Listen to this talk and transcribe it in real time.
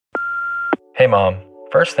Hey Mom,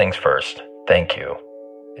 first things first, thank you.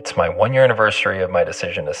 It's my 1-year anniversary of my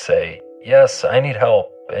decision to say, yes, I need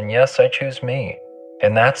help, and yes, I choose me.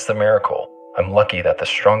 And that's the miracle. I'm lucky that the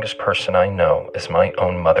strongest person I know is my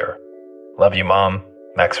own mother. Love you, Mom.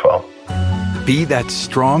 Maxwell. Be that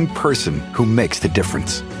strong person who makes the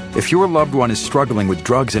difference. If your loved one is struggling with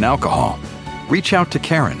drugs and alcohol, reach out to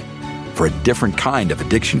Caron for a different kind of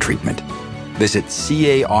addiction treatment. Visit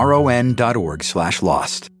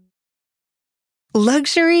caron.org/lost.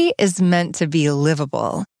 Luxury is meant to be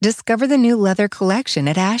livable. Discover the new leather collection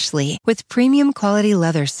at Ashley with premium quality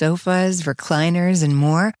leather sofas, recliners, and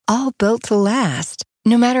more, all built to last.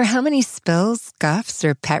 No matter how many spills, scuffs,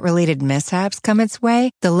 or pet-related mishaps come its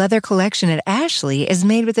way, the leather collection at Ashley is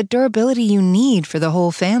made with the durability you need for the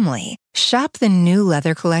whole family. Shop the new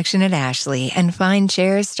leather collection at Ashley and find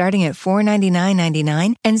chairs starting at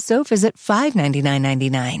 $499.99 and sofas at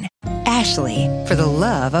 $599.99. Ashley, for the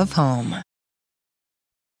love of home.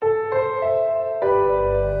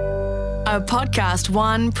 A Podcast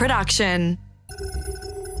One production.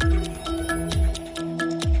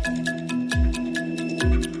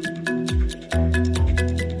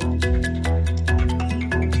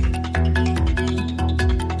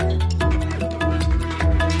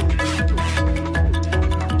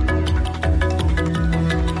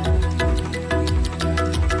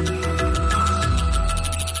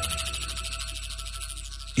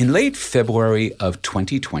 In late February of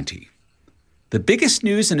 2020, the biggest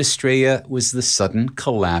news in Australia was the sudden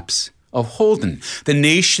collapse of Holden, the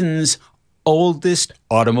nation's oldest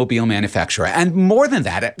automobile manufacturer. And more than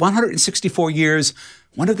that, at 164 years,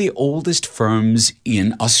 one of the oldest firms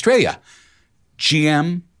in Australia.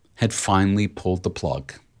 GM had finally pulled the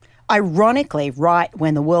plug. Ironically, right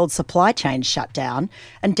when the world supply chain shut down,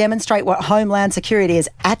 and demonstrate what Homeland Security is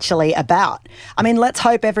actually about. I mean, let's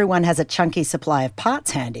hope everyone has a chunky supply of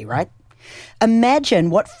parts handy, right?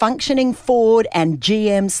 Imagine what functioning Ford and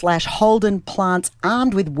GM/Holden plants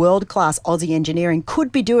armed with world-class Aussie engineering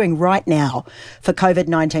could be doing right now for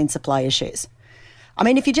COVID-19 supply issues. I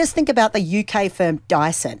mean, if you just think about the UK firm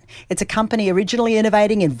Dyson, it's a company originally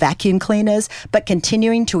innovating in vacuum cleaners, but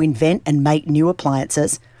continuing to invent and make new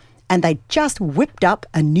appliances. And they just whipped up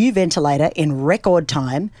a new ventilator in record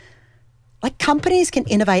time. Like, companies can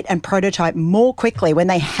innovate and prototype more quickly when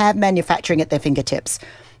they have manufacturing at their fingertips.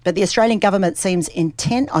 But the Australian government seems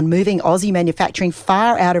intent on moving Aussie manufacturing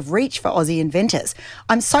far out of reach for Aussie inventors.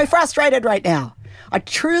 I'm so frustrated right now. I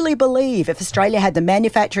truly believe if Australia had the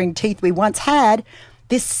manufacturing teeth we once had,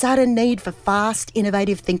 this sudden need for fast,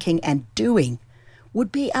 innovative thinking and doing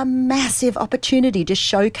would be a massive opportunity to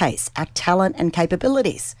showcase our talent and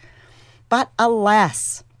capabilities. But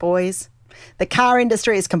alas, boys, the car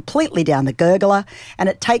industry is completely down the gurgler, and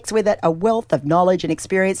it takes with it a wealth of knowledge and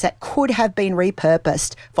experience that could have been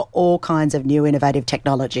repurposed for all kinds of new innovative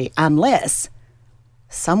technology, unless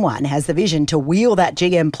someone has the vision to wheel that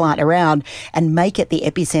GM plant around and make it the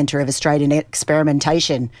epicentre of Australian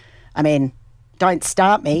experimentation. I mean, don't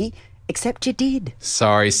start me, except you did.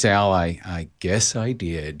 Sorry, Sal, I guess I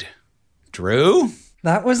did. Drew?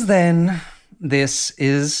 That was then. This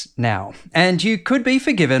is now. And you could be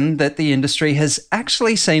forgiven that the industry has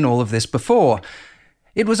actually seen all of this before.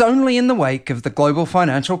 It was only in the wake of the global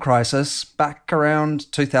financial crisis back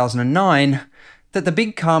around 2009 that the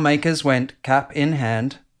big car makers went cap in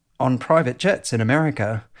hand on private jets in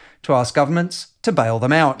America to ask governments to bail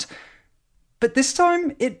them out. But this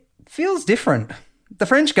time it feels different. The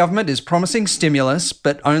French government is promising stimulus,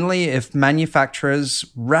 but only if manufacturers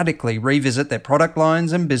radically revisit their product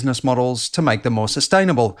lines and business models to make them more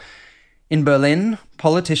sustainable. In Berlin,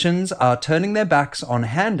 politicians are turning their backs on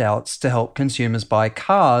handouts to help consumers buy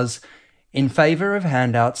cars in favour of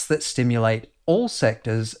handouts that stimulate all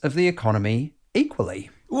sectors of the economy equally.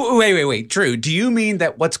 Wait, Drew, do you mean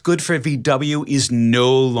that what's good for VW is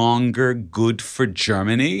no longer good for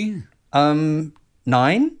Germany? 9?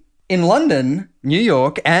 In London, New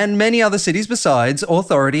York, and many other cities besides,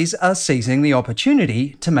 authorities are seizing the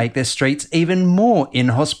opportunity to make their streets even more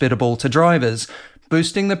inhospitable to drivers,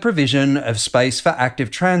 boosting the provision of space for active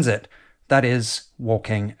transit, that is,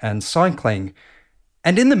 walking and cycling.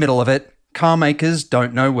 And in the middle of it, car makers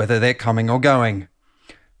don't know whether they're coming or going.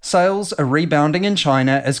 Sales are rebounding in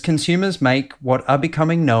China as consumers make what are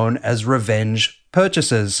becoming known as revenge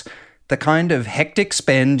purchases, the kind of hectic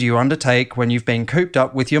spend you undertake when you've been cooped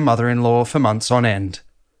up with your mother-in-law for months on end.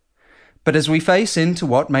 But as we face into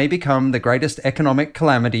what may become the greatest economic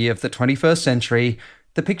calamity of the 21st century,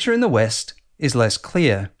 the picture in the West is less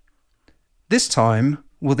clear. This time,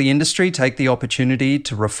 will the industry take the opportunity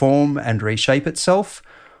to reform and reshape itself,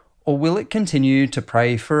 or will it continue to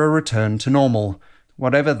pray for a return to normal,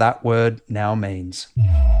 whatever that word now means.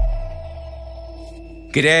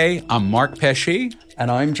 G'day, I'm Mark Pesce. And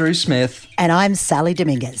I'm Drew Smith. And I'm Sally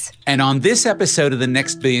Dominguez. And on this episode of The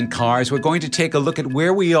Next Billion Cars, we're going to take a look at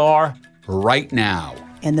where we are right now.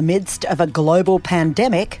 In the midst of a global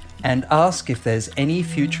pandemic. And ask if there's any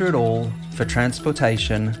future at all for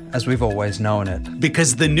transportation as we've always known it.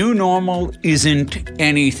 Because the new normal isn't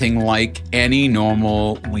anything like any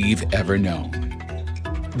normal we've ever known.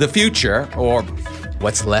 The future, or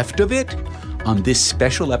what's left of it, on this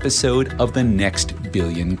special episode of The Next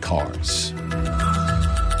Billion Cars.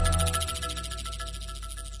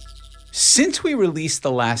 Since we released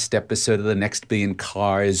the last episode of The Next Billion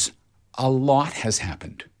Cars, a lot has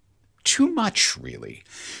happened. Too much, really.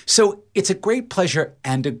 So it's a great pleasure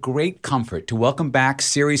and a great comfort to welcome back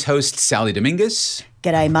series host Sally Dominguez.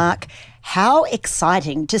 G'day, Mark. How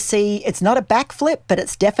exciting to see it's not a backflip, but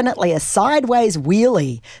it's definitely a sideways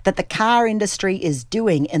wheelie that the car industry is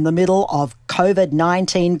doing in the middle of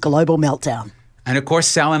COVID-19 global meltdown. And of course,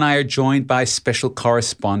 Sal and I are joined by special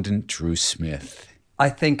correspondent Drew Smith. I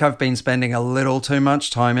think I've been spending a little too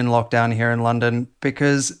much time in lockdown here in London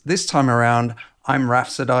because this time around I'm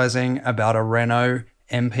rhapsodizing about a Renault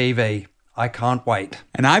MPV. I can't wait.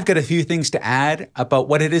 And I've got a few things to add about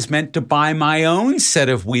what it has meant to buy my own set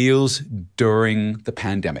of wheels during the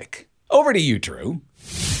pandemic. Over to you, Drew.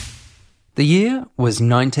 The year was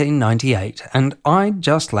 1998 and I'd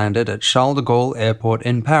just landed at Charles de Gaulle Airport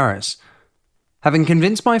in Paris. Having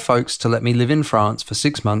convinced my folks to let me live in France for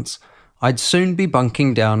 6 months, I'd soon be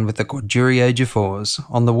bunking down with the Couturier de Fours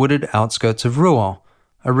on the wooded outskirts of Rouen,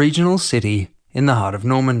 a regional city in the heart of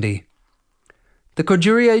Normandy. The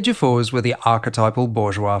Couturier de Fours were the archetypal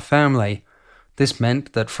bourgeois family. This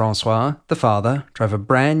meant that François, the father, drove a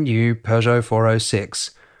brand new Peugeot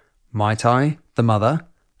 406, Mai Tai, the mother,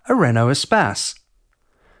 a Renault Espace.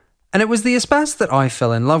 And it was the Espace that I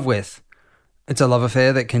fell in love with. It's a love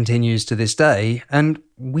affair that continues to this day, and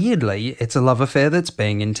weirdly, it's a love affair that's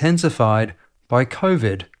being intensified by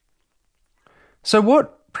COVID. So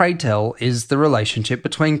what, pray tell, is the relationship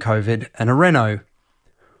between COVID and a Renault?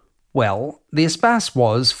 Well, the Espace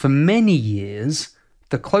was, for many years,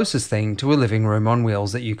 the closest thing to a living room on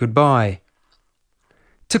wheels that you could buy.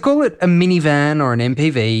 To call it a minivan or an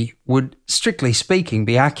MPV would, strictly speaking,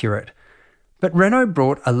 be accurate. But Renault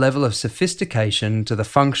brought a level of sophistication to the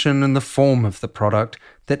function and the form of the product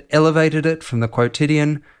that elevated it from the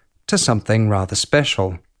quotidian to something rather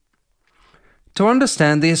special. To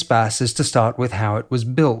understand the Espace is to start with how it was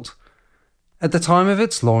built. At the time of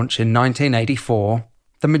its launch in 1984,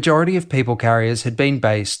 the majority of people carriers had been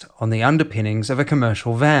based on the underpinnings of a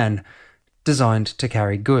commercial van, designed to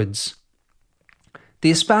carry goods.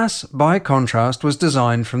 The Espace, by contrast, was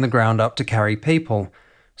designed from the ground up to carry people,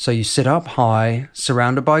 so you sit up high,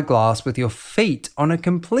 surrounded by glass with your feet on a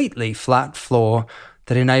completely flat floor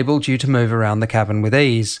that enabled you to move around the cabin with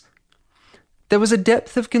ease. There was a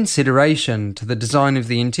depth of consideration to the design of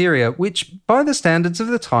the interior which, by the standards of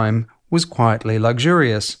the time, was quietly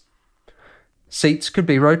luxurious. Seats could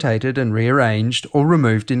be rotated and rearranged or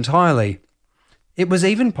removed entirely. It was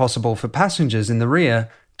even possible for passengers in the rear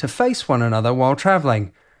to face one another while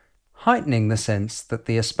travelling, heightening the sense that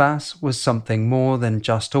the Espace was something more than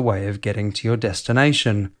just a way of getting to your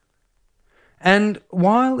destination. And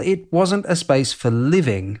while it wasn't a space for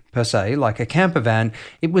living, per se, like a camper van,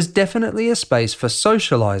 it was definitely a space for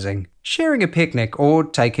socialising, sharing a picnic or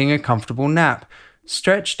taking a comfortable nap,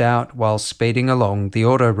 stretched out while speeding along the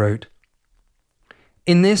autoroute.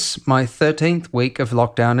 In this, my 13th week of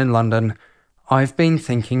lockdown in London, I've been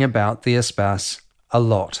thinking about the Espace a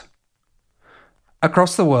lot.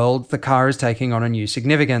 Across the world, the car is taking on a new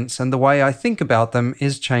significance, and the way I think about them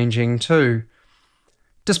is changing too.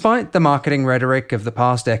 Despite the marketing rhetoric of the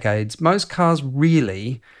past decades, most cars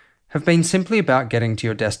really have been simply about getting to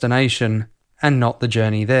your destination, and not the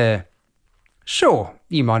journey there. Sure,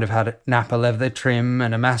 you might have had Napa leather trim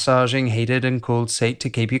and a massaging heated and cooled seat to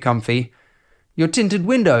keep you comfy. Your tinted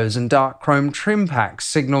windows and dark chrome trim packs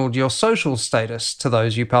signalled your social status to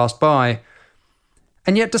those you passed by.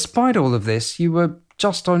 And yet, despite all of this, you were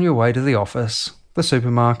just on your way to the office, the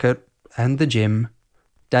supermarket, and the gym,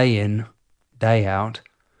 day in, day out,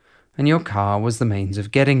 and your car was the means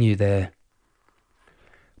of getting you there.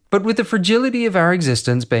 But with the fragility of our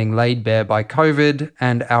existence being laid bare by COVID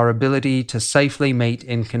and our ability to safely meet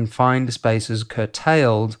in confined spaces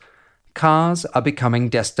curtailed, cars are becoming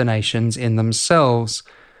destinations in themselves,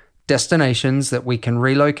 destinations that we can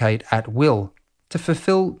relocate at will to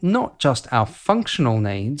fulfill not just our functional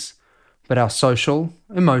needs, but our social,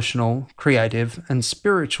 emotional, creative, and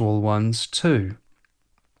spiritual ones too.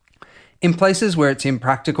 In places where it's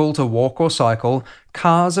impractical to walk or cycle,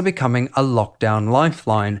 cars are becoming a lockdown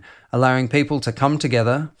lifeline, allowing people to come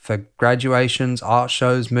together for graduations, art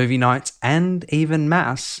shows, movie nights, and even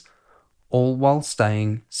mass, all while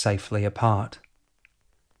staying safely apart.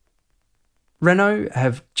 Renault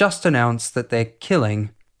have just announced that they're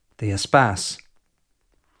killing the Espace.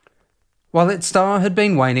 While its star had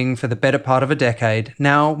been waning for the better part of a decade,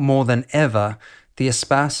 now more than ever, the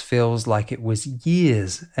Espace feels like it was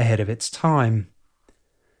years ahead of its time.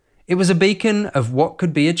 It was a beacon of what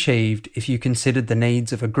could be achieved if you considered the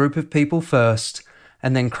needs of a group of people first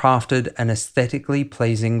and then crafted an aesthetically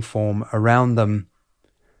pleasing form around them.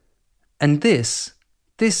 And this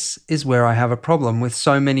is where I have a problem with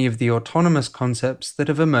so many of the autonomous concepts that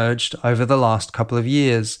have emerged over the last couple of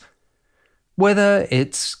years. Whether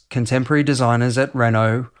it's contemporary designers at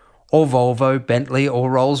Renault, or Volvo, Bentley,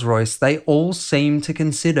 or Rolls-Royce, they all seem to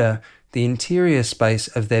consider the interior space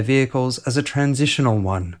of their vehicles as a transitional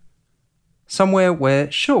one. Somewhere where,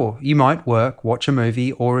 sure, you might work, watch a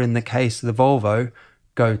movie, or in the case of the Volvo,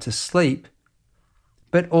 go to sleep,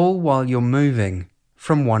 but all while you're moving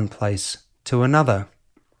from one place to another.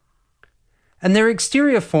 And their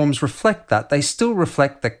exterior forms reflect that. They still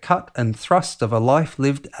reflect the cut and thrust of a life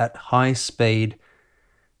lived at high speed.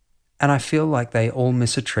 And I feel like they all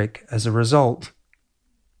miss a trick as a result.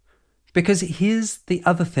 Because here's the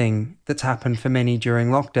other thing that's happened for many during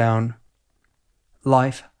lockdown.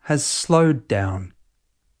 Life has slowed down.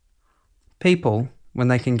 People, when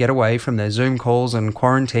they can get away from their Zoom calls and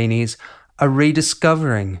quarantinis, are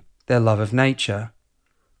rediscovering their love of nature.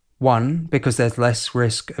 One, because there's less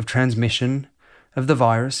risk of transmission of the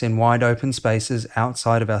virus in wide open spaces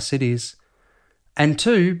outside of our cities. And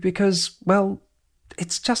two, because, well,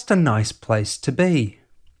 it's just a nice place to be.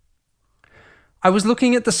 I was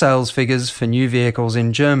looking at the sales figures for new vehicles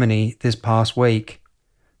in Germany this past week.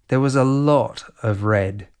 There was a lot of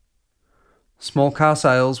red. Small car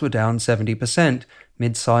sales were down 70%,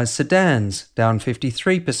 mid-sized sedans down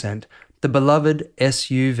 53%, the beloved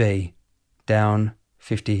SUV down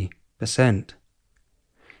 50%.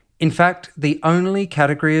 In fact, the only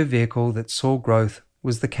category of vehicle that saw growth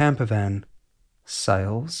was the camper van.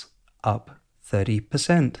 Sales up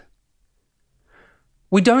 30%.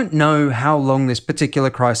 We don't know how long this particular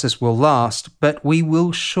crisis will last, but we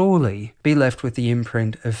will surely be left with the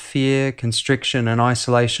imprint of fear, constriction, and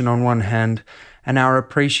isolation on one hand, and our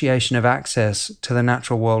appreciation of access to the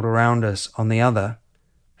natural world around us on the other,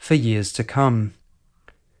 for years to come.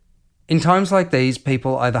 In times like these,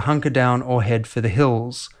 people either hunker down or head for the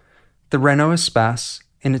hills. The Renault Espace,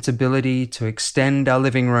 in its ability to extend our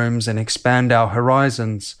living rooms and expand our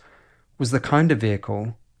horizons, was the kind of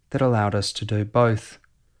vehicle that allowed us to do both.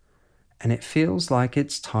 And it feels like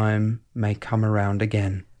its time may come around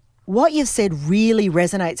again. What you've said really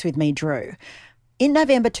resonates with me, Drew. In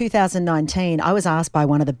November 2019, I was asked by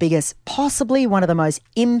one of the biggest, possibly one of the most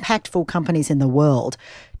impactful companies in the world,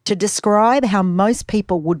 to describe how most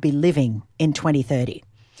people would be living in 2030.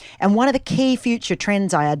 And one of the key future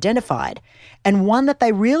trends I identified, and one that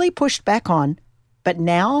they really pushed back on, but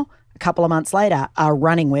now, a couple of months later, are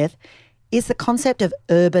running with, is the concept of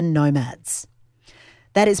urban nomads.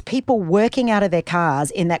 That is people working out of their cars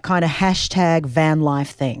in that kind of hashtag van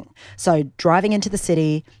life thing. So driving into the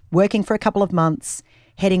city, working for a couple of months,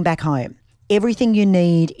 heading back home. Everything you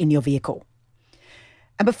need in your vehicle.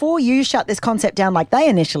 And before you shut this concept down like they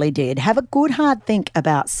initially did, have a good hard think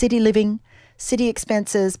about city living, city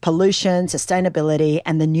expenses, pollution, sustainability,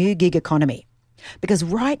 and the new gig economy. Because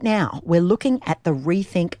right now, we're looking at the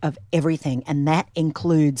rethink of everything, and that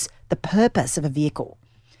includes the purpose of a vehicle.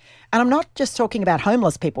 And I'm not just talking about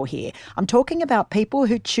homeless people here. I'm talking about people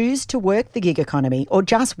who choose to work the gig economy or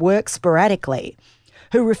just work sporadically,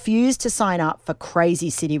 who refuse to sign up for crazy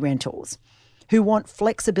city rentals, who want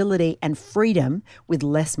flexibility and freedom with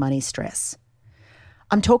less money stress.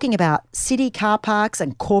 I'm talking about city car parks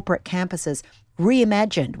and corporate campuses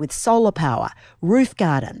reimagined with solar power, roof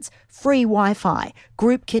gardens, free Wi-Fi,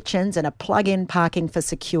 group kitchens, and a plug-in parking for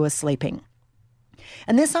secure sleeping.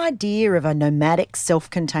 And this idea of a nomadic,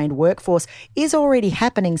 self-contained workforce is already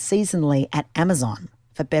happening seasonally at Amazon,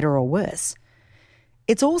 for better or worse.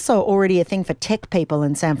 It's also already a thing for tech people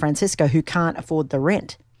in San Francisco who can't afford the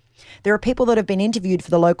rent. There are people that have been interviewed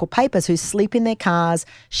for the local papers who sleep in their cars,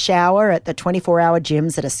 shower at the 24-hour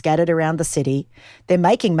gyms that are scattered around the city. They're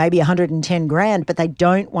making maybe $110,000, but they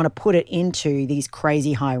don't want to put it into these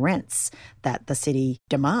crazy high rents that the city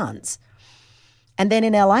demands. And then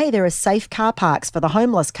in LA, there are safe car parks for the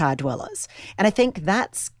homeless car dwellers. And I think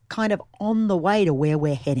that's kind of on the way to where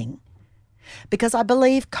we're heading. because I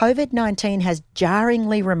believe COVID-19 has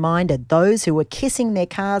jarringly reminded those who were kissing their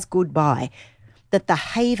cars goodbye that the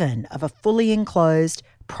haven of a fully enclosed,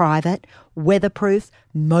 private, weatherproof,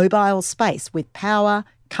 mobile space with power,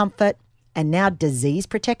 comfort, and now disease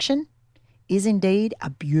protection is indeed a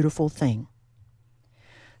beautiful thing.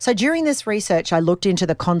 So during this research, I looked into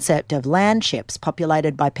the concept of land ships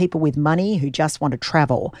populated by people with money who just want to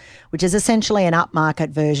travel, which is essentially an upmarket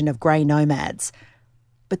version of grey nomads.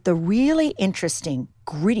 But the really interesting,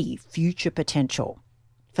 gritty future potential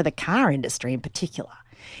for the car industry in particular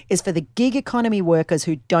is for the gig economy workers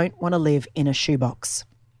who don't want to live in a shoebox.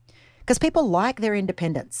 Because people like their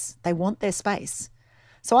independence. They want their space.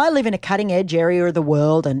 So I live in a cutting-edge area of the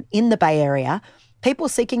world, and in the Bay Area, people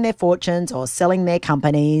seeking their fortunes or selling their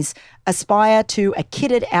companies aspire to a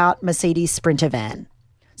kitted-out Mercedes Sprinter van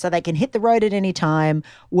so they can hit the road at any time,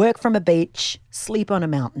 work from a beach, sleep on a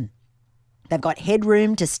mountain. They've got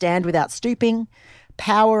headroom to stand without stooping,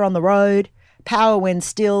 power on the road, power when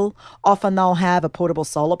still. Often they'll have a portable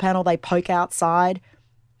solar panel they poke outside.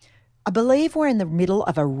 I believe we're in the middle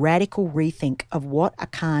of a radical rethink of what a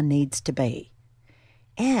car needs to be.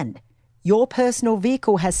 And your personal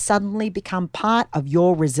vehicle has suddenly become part of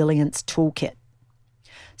your resilience toolkit.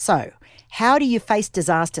 So, how do you face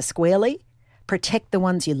disaster squarely, protect the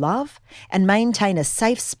ones you love, and maintain a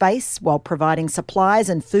safe space while providing supplies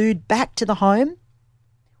and food back to the home?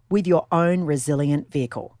 With your own resilient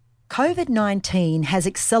vehicle. COVID-19 has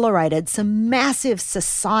accelerated some massive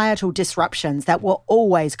societal disruptions that were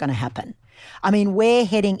always going to happen. I mean, we're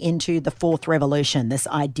heading into the fourth revolution, this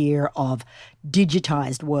idea of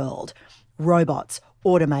digitized world, robots,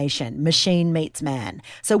 automation, machine meets man.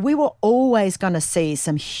 So we were always going to see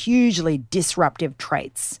some hugely disruptive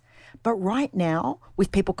traits. But right now,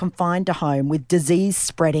 with people confined to home, with disease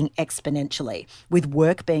spreading exponentially, with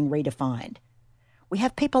work being redefined, we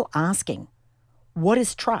have people asking, what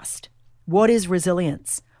is trust? What is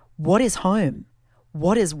resilience? What is home?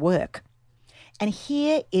 What is work? And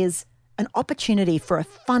here is an opportunity for a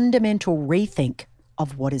fundamental rethink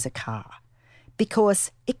of what is a car.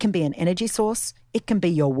 Because it can be an energy source, it can be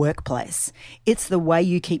your workplace. It's the way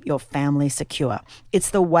you keep your family secure. It's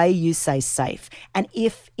the way you stay safe. And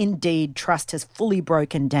if indeed trust has fully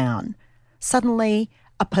broken down, suddenly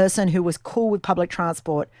a person who was cool with public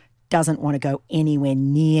transport doesn't want to go anywhere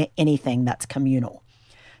near anything that's communal.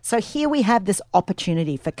 So here we have this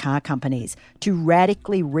opportunity for car companies to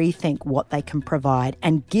radically rethink what they can provide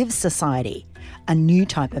and give society a new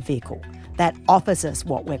type of vehicle that offers us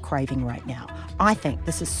what we're craving right now. I think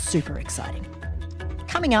this is super exciting.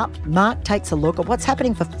 Coming up, Mark takes a look at what's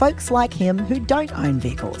happening for folks like him who don't own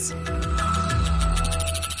vehicles.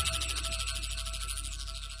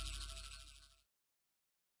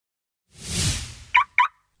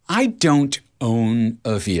 I don't own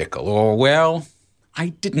a vehicle, or well, I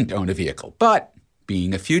didn't own a vehicle. But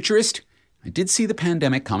being a futurist, I did see the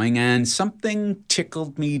pandemic coming and something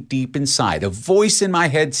tickled me deep inside. A voice in my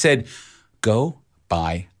head said, go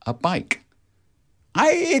buy a bike.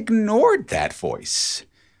 I ignored that voice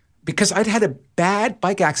because I'd had a bad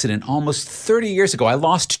bike accident almost 30 years ago. I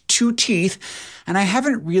lost 2 teeth, and I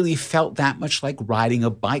haven't really felt that much like riding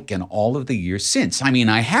a bike in all of the years since. I mean,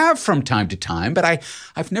 I have from time to time, but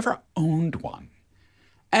I've never owned one.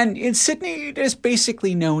 And in Sydney, there's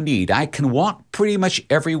basically no need. I can walk pretty much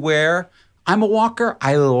everywhere. I'm a walker.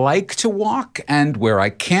 I like to walk. And where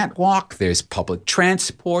I can't walk, there's public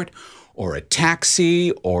transport or a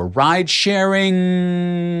taxi or ride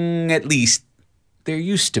sharing. At least there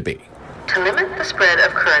used to be. To limit the spread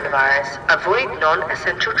of coronavirus, avoid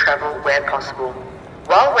non-essential travel where possible.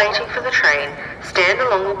 While waiting for the train, stand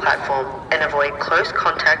along the platform and avoid close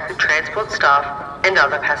contact with transport staff and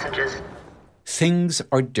other passengers. Things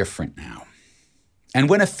are different now. And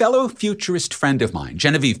when a fellow futurist friend of mine,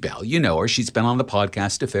 Genevieve Bell, you know her, she's been on the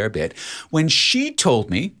podcast a fair bit, when she told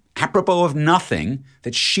me, apropos of nothing,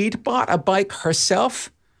 that she'd bought a bike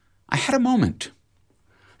herself, I had a moment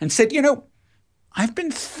and said, you know, I've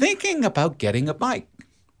been thinking about getting a bike.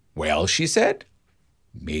 Well, she said,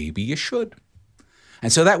 maybe you should.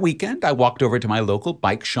 And so that weekend, I walked over to my local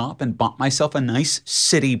bike shop and bought myself a nice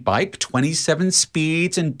city bike, 27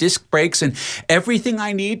 speeds and disc brakes and everything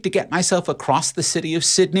I need to get myself across the city of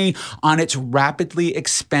Sydney on its rapidly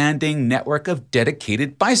expanding network of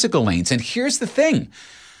dedicated bicycle lanes. And here's the thing.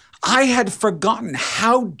 I had forgotten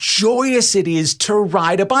how joyous it is to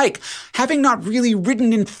ride a bike. Having not really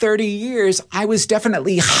ridden in 30 years, I was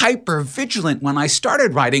definitely hyper vigilant when I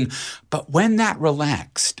started riding. But when that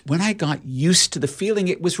relaxed, when I got used to the feeling,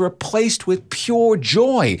 it was replaced with pure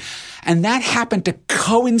joy. And that happened to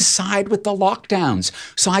coincide with the lockdowns,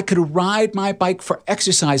 so I could ride my bike for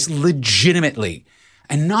exercise legitimately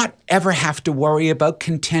and not ever have to worry about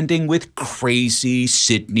contending with crazy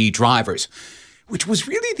Sydney drivers, which was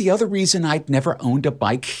really the other reason I'd never owned a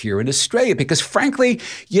bike here in Australia, because frankly,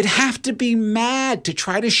 you'd have to be mad to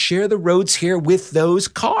try to share the roads here with those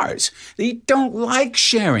cars. They don't like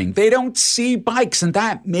sharing. They don't see bikes, and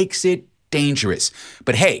that makes it dangerous.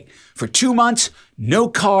 But hey, for 2 months, no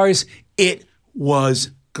cars, it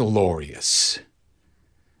was glorious.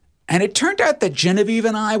 And it turned out that Genevieve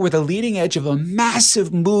and I were the leading edge of a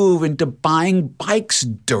massive move into buying bikes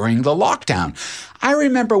during the lockdown. I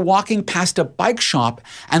remember walking past a bike shop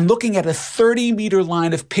and looking at a 30-meter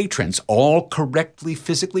line of patrons, all correctly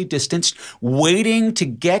physically distanced, waiting to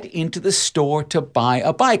get into the store to buy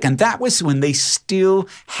a bike. And that was when they still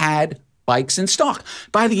had bikes in stock.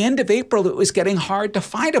 By the end of April, it was getting hard to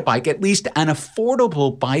find a bike, at least an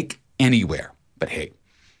affordable bike anywhere. But hey,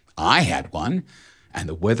 I had one. And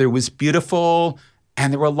the weather was beautiful,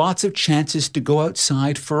 and there were lots of chances to go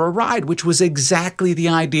outside for a ride, which was exactly the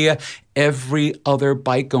idea every other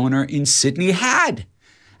bike owner in Sydney had.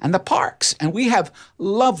 And the parks, and we have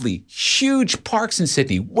lovely, huge parks in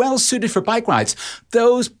Sydney, well suited for bike rides.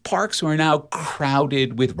 Those parks were now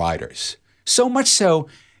crowded with riders. So much so,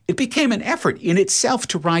 it became an effort in itself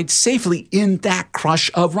to ride safely in that crush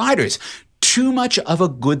of riders. Too much of a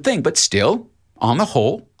good thing, but still, on the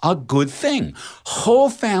whole, a good thing. Whole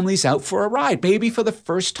families out for a ride, maybe for the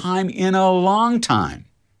first time in a long time.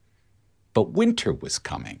 But winter was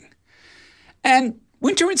coming. And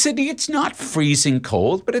winter in Sydney, it's not freezing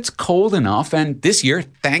cold, but it's cold enough. And this year,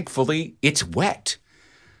 thankfully, it's wet.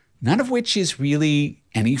 None of which is really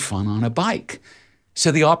any fun on a bike.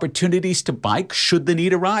 So the opportunities to bike, should the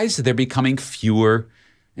need arise, they're becoming fewer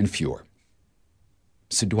and fewer.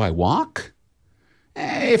 So do I walk?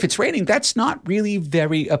 If it's raining, that's not really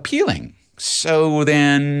very appealing. So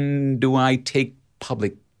then, do I take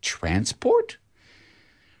public transport?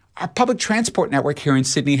 Our public transport network here in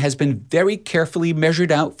Sydney has been very carefully measured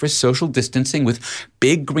out for social distancing, with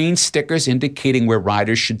big green stickers indicating where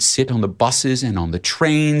riders should sit on the buses and on the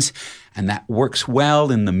trains. And that works well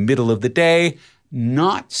in the middle of the day,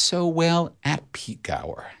 not so well at peak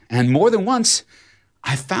hour. And more than once,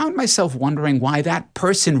 I found myself wondering why that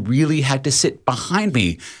person really had to sit behind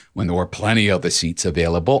me when there were plenty of the seats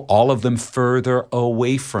available, all of them further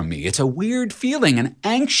away from me. It's a weird feeling, an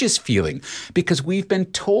anxious feeling, because we've been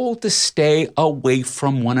told to stay away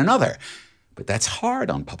from one another. But that's hard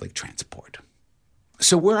on public transport.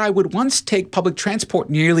 So where I would once take public transport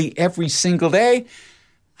nearly every single day,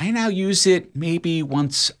 I now use it maybe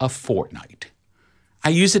once a fortnight. I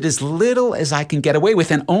use it as little as I can get away with,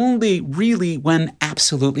 and only really when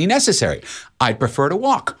absolutely necessary. I'd prefer to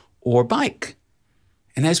walk or bike.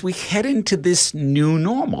 And as we head into this new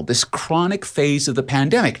normal, this chronic phase of the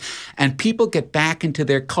pandemic, and people get back into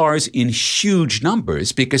their cars in huge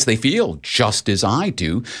numbers because they feel, just as I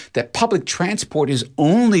do, that public transport is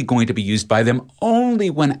only going to be used by them only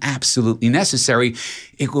when absolutely necessary,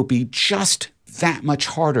 it will be just that much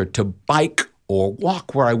harder to bike or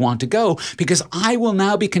walk where I want to go, because I will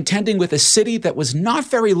now be contending with a city that was not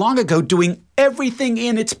very long ago doing everything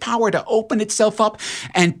in its power to open itself up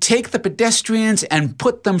and take the pedestrians and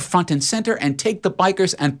put them front and center, and take the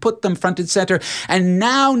bikers and put them front and center, and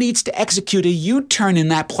now needs to execute a U-turn in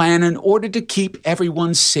that plan in order to keep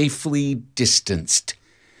everyone safely distanced.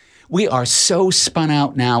 We are so spun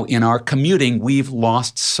out now in our commuting, we've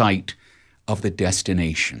lost sight of the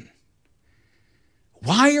destination.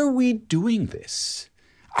 Why are we doing this?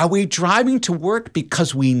 Are we driving to work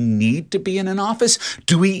because we need to be in an office?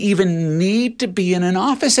 Do we even need to be in an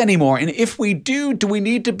office anymore? And if we do we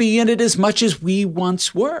need to be in it as much as we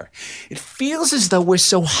once were? It feels as though we're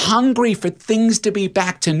so hungry for things to be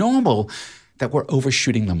back to normal that we're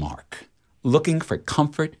overshooting the mark, looking for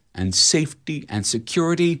comfort and safety and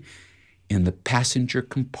security in the passenger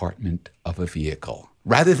compartment of a vehicle,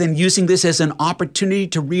 rather than using this as an opportunity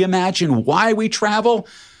to reimagine why we travel,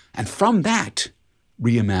 and from that,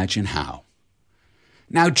 reimagine how.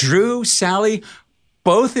 Now, Drew, Sally,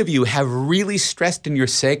 both of you have really stressed in your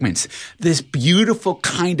segments this beautiful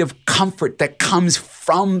kind of comfort that comes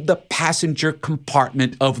from the passenger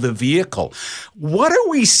compartment of the vehicle. What are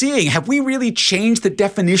we seeing? Have we really changed the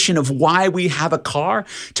definition of why we have a car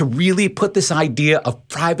to really put this idea of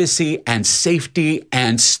privacy and safety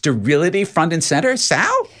and sterility front and center?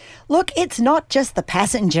 Sal? Look, it's not just the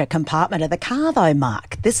passenger compartment of the car though,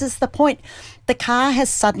 Mark. This is the point. The car has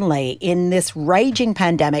suddenly, in this raging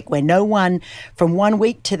pandemic where no one from one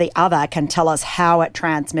week to the other can tell us how it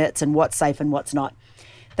transmits and what's safe and what's not,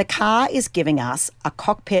 the car is giving us a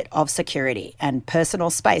cockpit of security and personal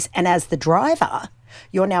space. And as the driver,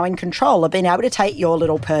 you're now in control of being able to take your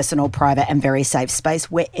little personal, private and very safe space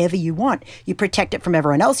wherever you want. You protect it from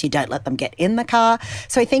everyone else. You don't let them get in the car.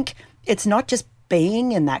 So I think it's not just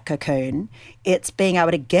being in that cocoon, it's being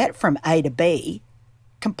able to get from A to B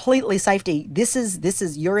completely safety. This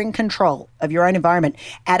is you're in control of your own environment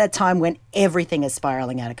at a time when everything is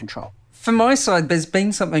spiraling out of control. From my side, there's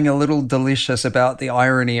been something a little delicious about the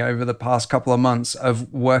irony over the past couple of months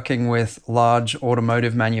of working with large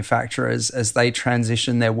automotive manufacturers as they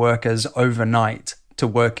transition their workers overnight to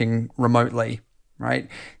working remotely, right?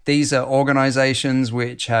 These are organizations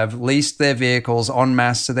which have leased their vehicles en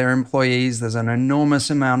masse to their employees. There's an enormous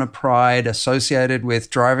amount of pride associated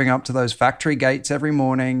with driving up to those factory gates every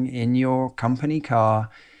morning in your company car.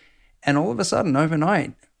 And all of a sudden,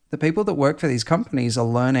 overnight, the people that work for these companies are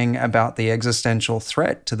learning about the existential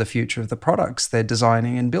threat to the future of the products they're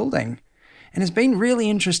designing and building. And it's been really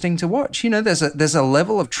interesting to watch. You know, there's a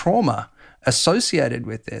level of trauma associated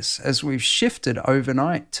with this as we've shifted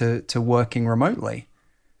overnight to working remotely.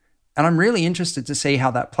 And I'm really interested to see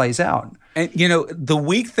how that plays out. And, you know, the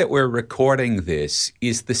week that we're recording this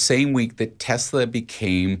is the same week that Tesla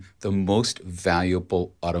became the most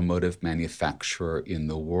valuable automotive manufacturer in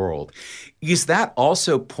the world. Is that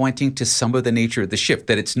also pointing to some of the nature of the shift,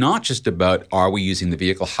 that it's not just about are we using the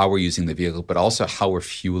vehicle, how we're using the vehicle, but also how we're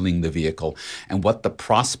fueling the vehicle and what the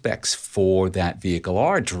prospects for that vehicle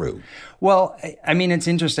are, Drew? Well, I mean, it's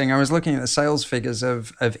interesting. I was looking at the sales figures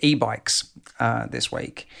of e-bikes this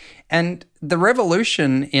week. And the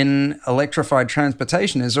revolution in electrified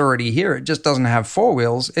transportation is already here. It just doesn't have four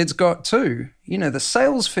wheels. It's got two. You know, the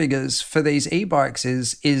sales figures for these e-bikes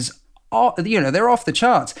is they're off the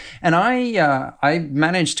charts. And I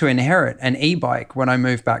managed to inherit an e-bike when I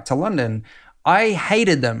moved back to London. I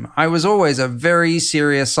hated them. I was always a very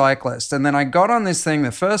serious cyclist. And then I got on this thing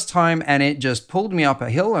the first time and it just pulled me up a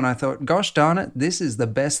hill. And I thought, gosh darn it, this is the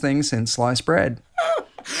best thing since sliced bread.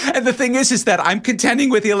 And the thing is that I'm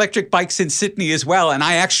contending with the electric bikes in Sydney as well, and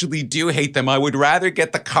I actually do hate them. I would rather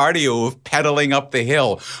get the cardio of pedaling up the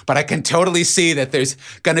hill, but I can totally see that there's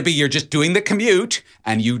going to be, you're just doing the commute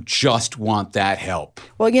and you just want that help.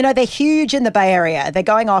 Well, you know, they're huge in the Bay Area. They're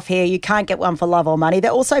going off here. You can't get one for love or money.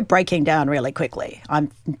 They're also breaking down really quickly.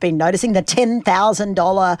 I've been noticing the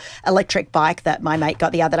 $10,000 electric bike that my mate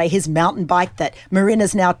got the other day, his mountain bike that Marin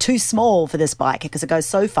is now too small for this bike because it goes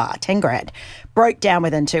so far, 10 grand, broke down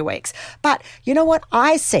within 2 weeks. But you know what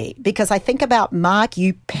I see? Because I think about Mark,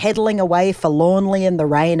 you pedaling away forlornly in the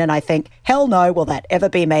rain, and I think, hell no, will that ever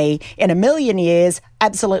be me in a million years?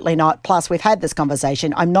 Absolutely not. Plus, we've had this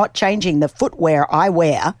conversation. I'm not changing the footwear I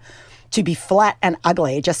wear to be flat and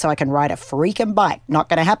ugly just so I can ride a freaking bike. Not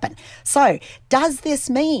going to happen. So does this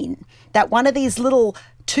mean that one of these little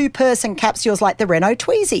two-person capsules like the Renault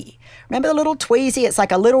Twizy. Remember the little Twizy? It's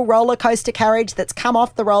like a little roller coaster carriage that's come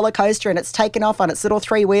off the roller coaster and it's taken off on its little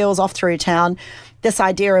three wheels off through town. This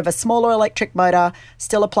idea of a smaller electric motor,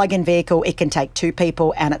 still a plug-in vehicle, it can take two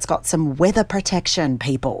people and it's got some weather protection,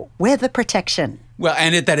 people. Weather protection. Well,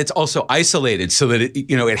 and that it's also isolated so that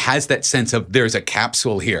it has that sense of there's a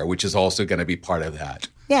capsule here, which is also going to be part of that.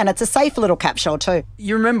 Yeah, and it's a safe little capsule too.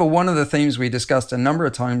 You remember one of the themes we discussed a number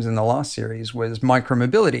of times in the last series was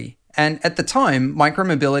micromobility. And at the time,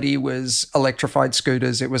 micromobility was electrified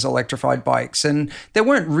scooters, it was electrified bikes. And there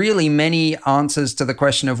weren't really many answers to the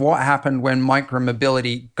question of what happened when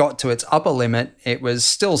micromobility got to its upper limit. It was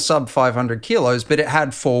still sub 500 kilos, but it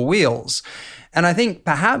had four wheels. And I think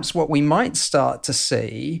perhaps what we might start to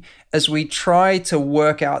see as we try to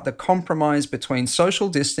work out the compromise between social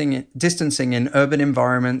distancing in urban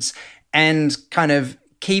environments and kind of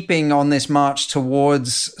keeping on this march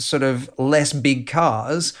towards sort of less big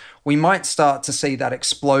cars, we might start to see that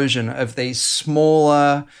explosion of these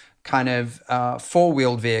smaller kind of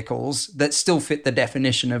four-wheeled vehicles that still fit the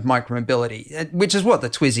definition of micromobility, which is what the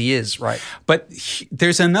Twizy is, right? But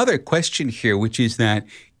there's another question here, which is that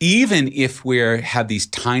even if we have these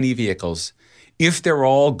tiny vehicles, if they're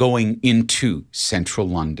all going into central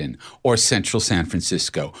London or central San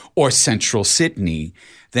Francisco or central Sydney,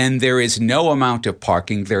 then there is no amount of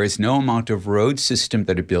parking, there is no amount of road system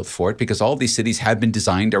that are built for it, because all these cities have been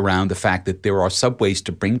designed around the fact that there are subways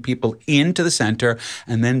to bring people into the center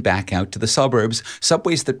and then back out to the suburbs,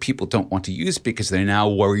 subways that people don't want to use because they're now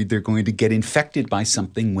worried they're going to get infected by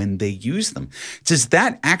something when they use them. Does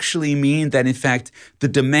that actually mean that, in fact, the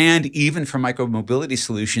demand even for micromobility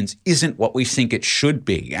solutions isn't what we think it should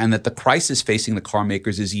be, and that the crisis facing the car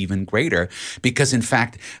makers is even greater because, in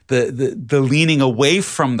fact, the leaning away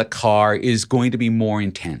from the car is going to be more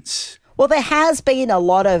intense? Well, there has been a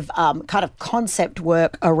lot of kind of concept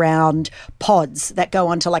work around pods that go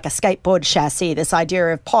onto like a skateboard chassis, this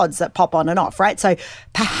idea of pods that pop on and off, right? So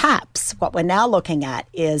perhaps what we're now looking at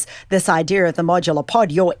is this idea of the modular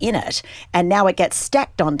pod. You're in it, and now it gets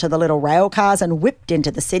stacked onto the little rail cars and whipped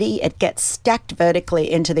into the city. It gets stacked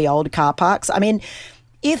vertically into the old car parks. I mean,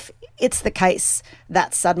 if it's the case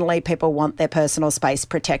that suddenly people want their personal space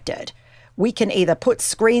protected, we can either put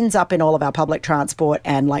screens up in all of our public transport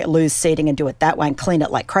and like lose seating and do it that way and clean it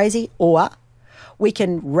like crazy, or we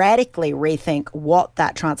can radically rethink what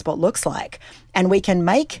that transport looks like. And we can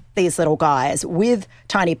make these little guys with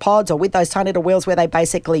tiny pods or with those tiny little wheels where they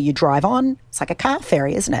basically, you drive on. It's like a car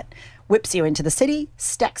ferry, isn't it? Whips you into the city,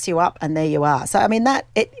 stacks you up, and there you are. So, I mean, that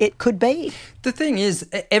it could be. The thing is,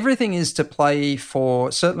 everything is to play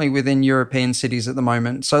for, certainly within European cities at the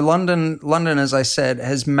moment. So London, as I said,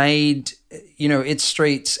 has made, its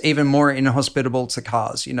streets even more inhospitable to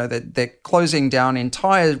cars. They're closing down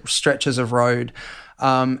entire stretches of road.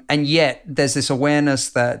 And yet there's this awareness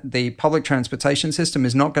that the public transportation system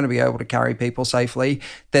is not going to be able to carry people safely.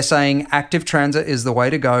 They're saying active transit is the way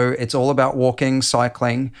to go. It's all about walking,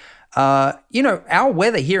 cycling. Our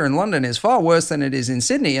weather here in London is far worse than it is in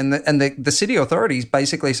Sydney, and the city authorities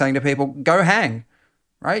basically saying to people, go hang,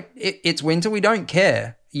 right? It's winter, we don't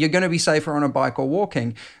care. You're going to be safer on a bike or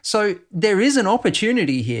walking. So there is an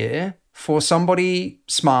opportunity here for somebody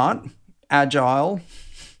smart, agile,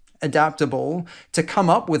 adaptable to come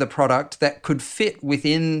up with a product that could fit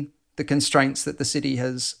within the constraints that the city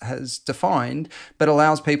has defined, but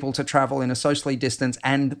allows people to travel in a socially distanced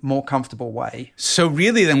and more comfortable way. So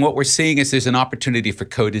really then what we're seeing is there's an opportunity for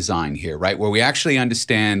co-design here, right? Where we actually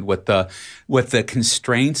understand what the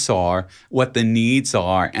constraints are, what the needs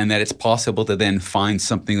are, and that it's possible to then find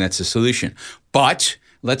something that's a solution. But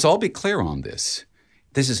let's all be clear on this.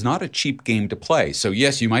 This is not a cheap game to play. So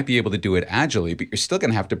yes, you might be able to do it agilely, but you're still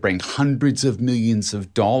going to have to bring hundreds of millions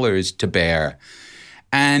of dollars to bear.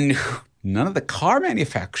 And none of the car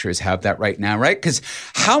manufacturers have that right now, right? Because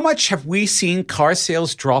how much have we seen car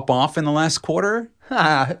sales drop off in the last quarter?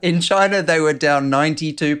 In China, they were down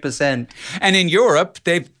 92%. And in Europe,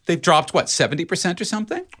 they've dropped, 70% or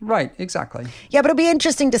something? Right, exactly. Yeah, but it'll be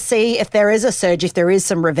interesting to see if there is a surge, if there is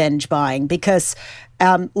some revenge buying, because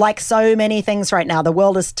like so many things right now, the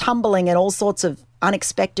world is tumbling in all sorts of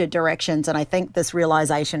unexpected directions. And I think this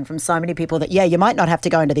realization from so many people that, you might not have to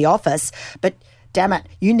go into the office, but damn it,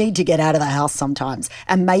 you need to get out of the house sometimes.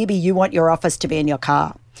 And maybe you want your office to be in your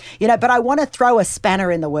car. But I want to throw a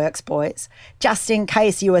spanner in the works, boys, just in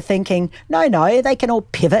case you were thinking, no, they can all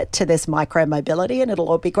pivot to this micro-mobility and it'll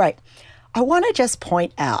all be great. I want to just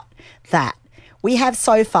point out that we have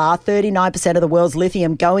so far 39% of the world's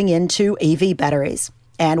lithium going into EV batteries.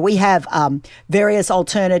 And we have various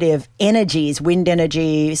alternative energies, wind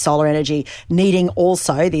energy, solar energy, needing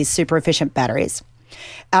also these super efficient batteries.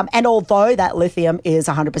 And although that lithium is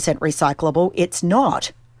 100% recyclable, it's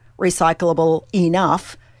not recyclable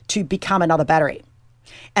enough to become another battery.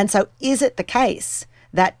 And so is it the case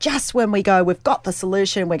that just when we go, we've got the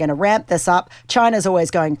solution, we're going to ramp this up, China's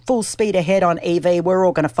always going full speed ahead on EV, we're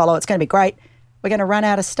all going to follow, it's going to be great, we're going to run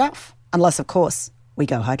out of stuff? Unless, of course, we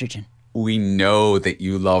go hydrogen. We know that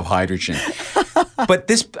you love hydrogen. But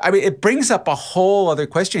it brings up a whole other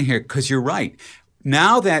question here, because you're right.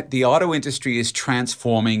 Now that the auto industry is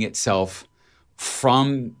transforming itself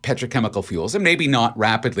from petrochemical fuels, and maybe not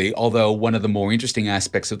rapidly, although one of the more interesting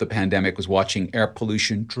aspects of the pandemic was watching air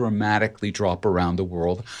pollution dramatically drop around the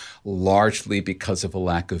world, largely because of a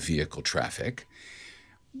lack of vehicle traffic.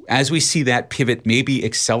 As we see that pivot maybe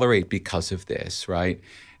accelerate because of this, right?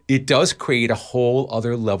 It does create a whole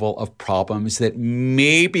other level of problems that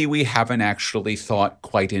maybe we haven't actually thought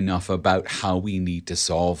quite enough about how we need to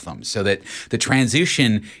solve them, so that the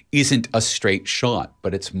transition isn't a straight shot,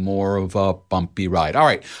 but it's more of a bumpy ride. All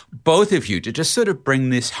right, both of you, to just sort of bring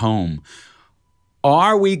this home,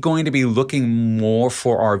 are we going to be looking more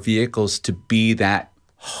for our vehicles to be that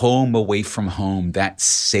home away from home, that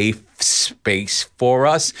safe space for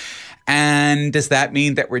us? And does that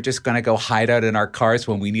mean that we're just going to go hide out in our cars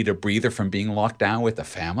when we need a breather from being locked down with the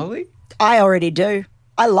family? I already do.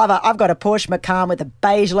 I love it. I've got a Porsche Macan with a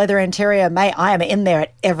beige leather interior. Mate, I am in there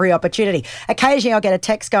at every opportunity. Occasionally I'll get a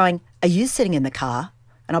text going, "Are you sitting in the car?"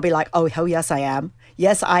 And I'll be like, "Oh, hell yes, I am.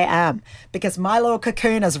 Yes, I am." Because my little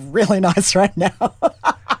cocoon is really nice right now.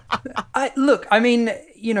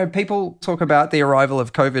 People talk about the arrival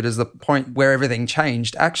of COVID as the point where everything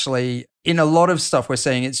changed. Actually, in a lot of stuff we're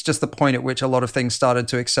seeing, it's just the point at which a lot of things started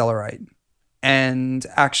to accelerate. And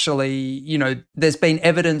actually, there's been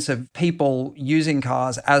evidence of people using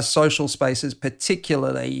cars as social spaces,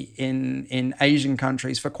 particularly in Asian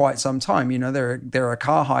countries, for quite some time. There are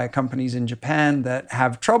car hire companies in Japan that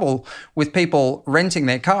have trouble with people renting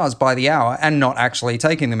their cars by the hour and not actually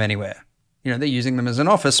taking them anywhere. They're using them as an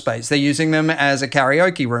office space. They're using them as a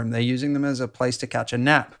karaoke room. They're using them as a place to catch a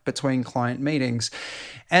nap between client meetings.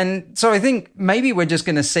 And so I think maybe we're just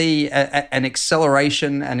going to see an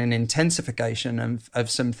acceleration and an intensification of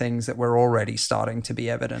some things that were already starting to be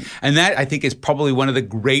evident. And that, I think, is probably one of the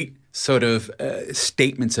great sort of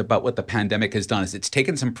statements about what the pandemic has done, is it's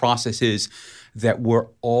taken some processes that were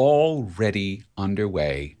already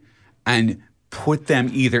underway and put them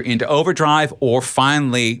either into overdrive or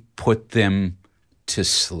finally put them to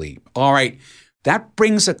sleep. All right. That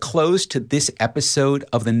brings a close to this episode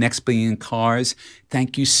of The Next Billion Cars.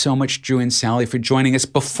 Thank you so much, Drew and Sally, for joining us.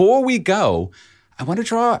 Before we go, I want to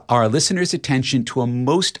draw our listeners' attention to a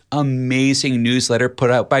most amazing newsletter put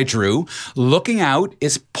out by Drew. Looking Out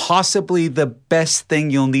is possibly the best thing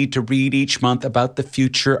you'll need to read each month about the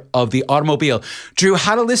future of the automobile. Drew,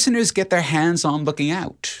 how do listeners get their hands on Looking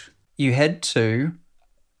Out? You head to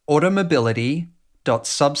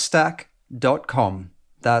automobility.substack.com.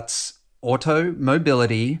 That's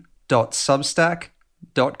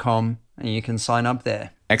automobility.substack.com, and you can sign up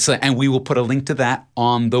there. Excellent. And we will put a link to that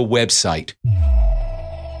on the website.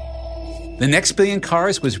 The Next Billion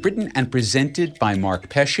Cars was written and presented by Mark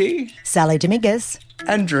Pesce, Sally Dominguez,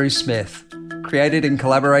 and Drew Smith. Created in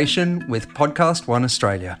collaboration with Podcast One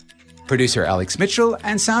Australia. Producer Alex Mitchell,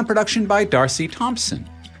 and sound production by Darcy Thompson.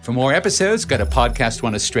 For more episodes, go to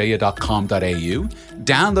podcastoneaustralia.com.au,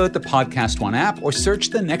 download the Podcast One app, or search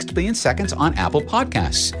The Next Billion Seconds on Apple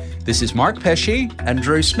Podcasts. This is Mark Pesce and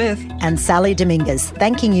Drew Smith and Sally Dominguez,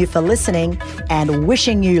 thanking you for listening and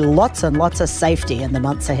wishing you lots and lots of safety in the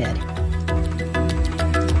months ahead.